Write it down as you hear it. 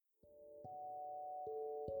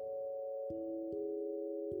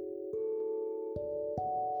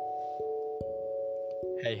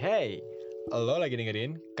Hey hey, lo lagi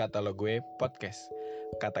dengerin Kata Lo Gue Podcast.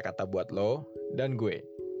 Kata-kata buat lo dan gue.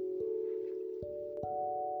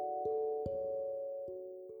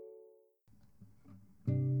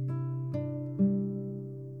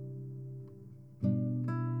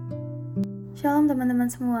 Shalom teman-teman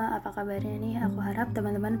semua, apa kabarnya nih? Aku harap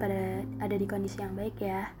teman-teman pada ada di kondisi yang baik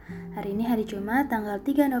ya. Hari ini hari Jumat, tanggal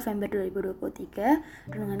 3 November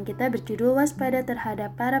 2023. Renungan kita berjudul Waspada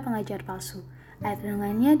terhadap para pengajar palsu. Ayat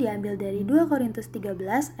renungannya diambil dari 2 Korintus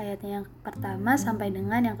 13, ayatnya yang pertama sampai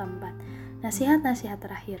dengan yang keempat. Nasihat-nasihat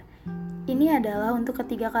terakhir. Ini adalah untuk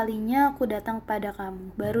ketiga kalinya aku datang kepada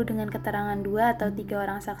kamu, baru dengan keterangan 2 atau 3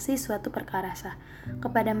 orang saksi suatu perkara sah.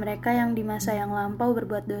 Kepada mereka yang di masa yang lampau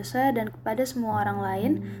berbuat dosa dan kepada semua orang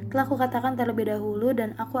lain, telah kukatakan terlebih dahulu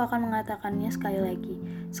dan aku akan mengatakannya sekali lagi.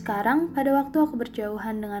 Sekarang, pada waktu aku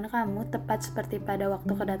berjauhan dengan kamu, tepat seperti pada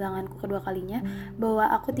waktu kedatanganku kedua kalinya, bahwa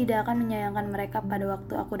aku tidak akan menyayangkan mereka pada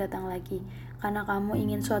waktu aku datang lagi. Karena kamu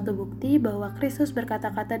ingin suatu bukti bahwa Kristus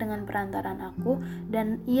berkata-kata dengan perantaran aku,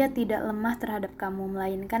 dan ia tidak lemah terhadap kamu,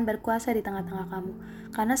 melainkan berkuasa di tengah-tengah kamu.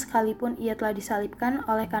 Karena sekalipun ia telah disalibkan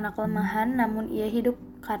oleh karena kelemahan, namun ia hidup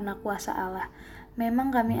karena kuasa Allah.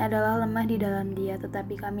 Memang kami adalah lemah di dalam dia,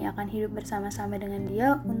 tetapi kami akan hidup bersama-sama dengan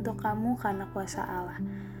dia untuk kamu karena kuasa Allah.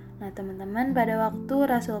 Nah teman-teman, pada waktu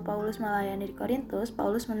Rasul Paulus melayani di Korintus,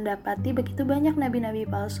 Paulus mendapati begitu banyak nabi-nabi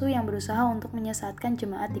palsu yang berusaha untuk menyesatkan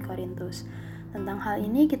jemaat di Korintus. Tentang hal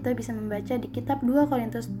ini kita bisa membaca di kitab 2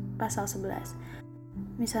 Korintus pasal 11.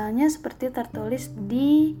 Misalnya seperti tertulis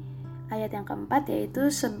di ayat yang keempat,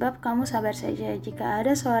 yaitu sebab kamu sabar saja jika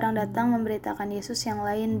ada seorang datang memberitakan Yesus yang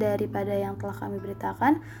lain daripada yang telah kami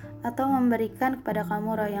beritakan, atau memberikan kepada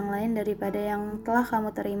kamu roh yang lain daripada yang telah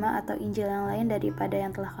kamu terima, atau Injil yang lain daripada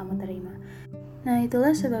yang telah kamu terima. Nah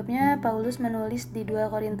itulah sebabnya Paulus menulis di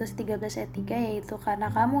 2 Korintus 13 ayat 3, yaitu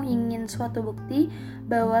karena kamu ingin suatu bukti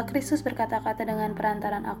bahwa Kristus berkata-kata dengan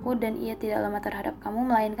perantaran aku dan ia tidak lemah terhadap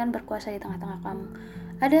kamu, melainkan berkuasa di tengah-tengah kamu.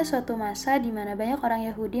 Ada suatu masa di mana banyak orang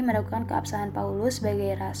Yahudi meragukan keabsahan Paulus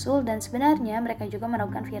sebagai rasul, dan sebenarnya mereka juga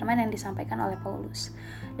meragukan firman yang disampaikan oleh Paulus.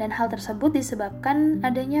 Dan hal tersebut disebabkan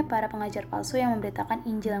adanya para pengajar palsu yang memberitakan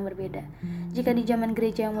Injil yang berbeda. Jika di zaman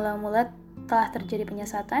gereja yang mula-mula telah terjadi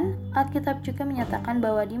penyesatan, Alkitab juga menyatakan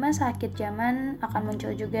bahwa di masa akhir zaman akan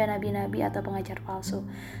muncul juga nabi-nabi atau pengajar palsu.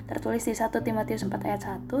 Tertulis di 1 Timotius 4 ayat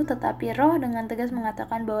 1, tetapi Roh dengan tegas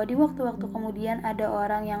mengatakan bahwa di waktu-waktu kemudian ada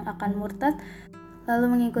orang yang akan murtad,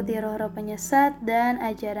 lalu mengikuti roh-roh penyesat dan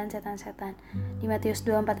ajaran setan-setan. Di Matius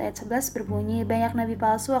 24 ayat 11 berbunyi, banyak nabi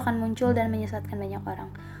palsu akan muncul dan menyesatkan banyak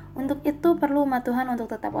orang. Untuk itu perlu umat Tuhan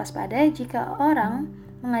untuk tetap waspada jika orang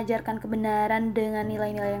mengajarkan kebenaran dengan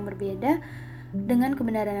nilai-nilai yang berbeda dengan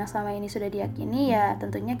kebenaran yang selama ini sudah diyakini, ya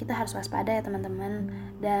tentunya kita harus waspada ya teman-teman.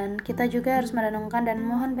 Dan kita juga harus merenungkan dan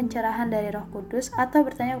mohon pencerahan dari Roh Kudus atau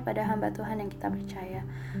bertanya kepada hamba Tuhan yang kita percaya.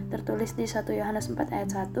 Tertulis di 1 Yohanes 4 ayat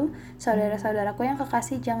 1, saudara-saudaraku yang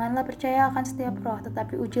kekasih, janganlah percaya akan setiap roh,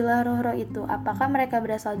 tetapi ujilah roh-roh itu, apakah mereka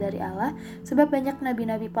berasal dari Allah, sebab banyak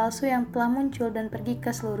nabi-nabi palsu yang telah muncul dan pergi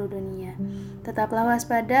ke seluruh dunia. Tetaplah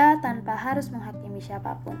waspada tanpa harus menghakimi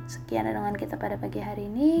siapapun. Sekian renungan kita pada pagi hari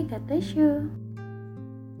ini. God bless you.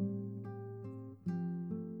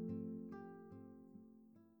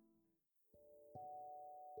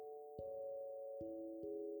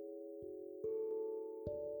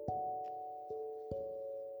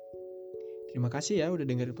 Terima kasih ya udah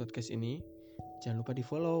dengerin podcast ini. Jangan lupa di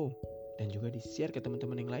follow dan juga di share ke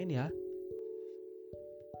teman-teman yang lain ya.